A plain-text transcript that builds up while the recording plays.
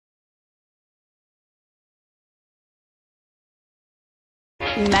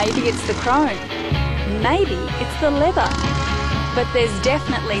Maybe it's the chrome. Maybe it's the leather. But there's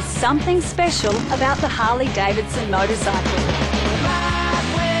definitely something special about the Harley-Davidson motorcycle.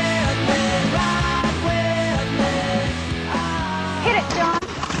 Hit it, John.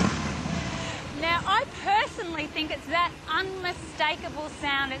 Now, I personally think it's that unmistakable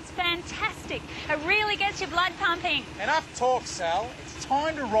sound. It's fantastic. It really gets your blood pumping. Enough talk, Sal. It's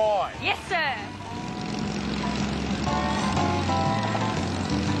time to ride. Yes, sir.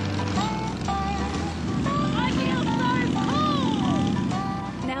 I feel so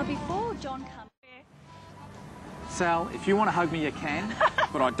cool. Now, before John comes here... Sal, if you want to hug me, you can,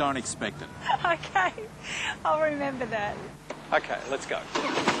 but I don't expect it. Okay, I'll remember that. Okay, let's go.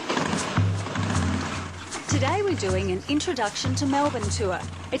 Today we're doing an introduction to Melbourne tour.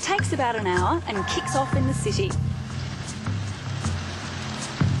 It takes about an hour and kicks off in the city.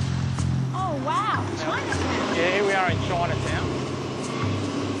 Oh wow, Chinatown. Yeah, here we are in Chinatown.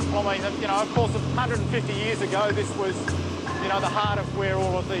 Well, I mean, you know, of course, 150 years ago, this was, you know, the heart of where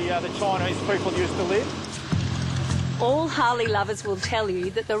all of the Chinese people used to live. All Harley lovers will tell you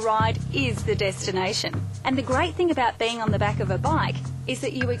that the ride is the destination. And the great thing about being on the back of a bike is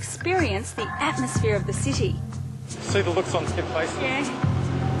that you experience the atmosphere of the city. See the looks on their faces? Yeah.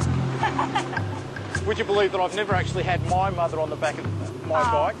 Would you believe that I've never actually had my mother on the back of my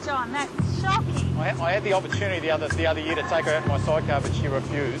bike? John, that's shocking. I had the opportunity the other year to take her out in my sidecar, but she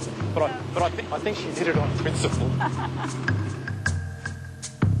refused. But I think she did it on principle.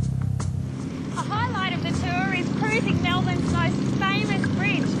 A highlight of the tour is cruising Melbourne's most famous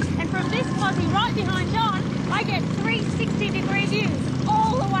bridge. And from this posse right behind John, I get 360-degree views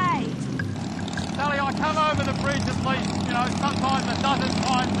all the way. Sally, I come over the bridge at least, you know, sometimes a dozen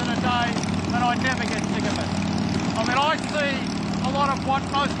times in a day, and I never get sick of it. I mean, I see a lot of what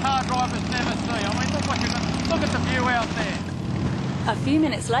most car drivers never see. I mean, look at the view out there. A few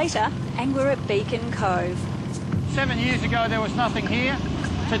minutes later, and we're at Beacon Cove. 7 years ago, there was nothing here.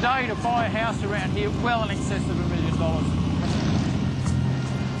 Today, to buy a house around here, well in excess of $1 million.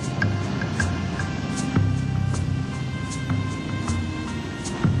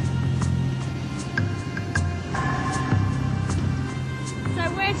 So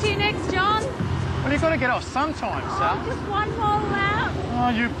where to next, John? Well, you've got to get off sometime, Sal. Just one more lap. Oh,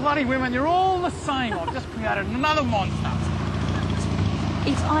 you bloody women, you're all the same. I've just created another monster.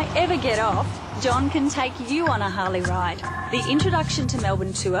 If I ever get off, John can take you on a Harley ride. The introduction to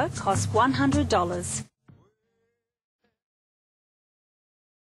Melbourne tour costs $100.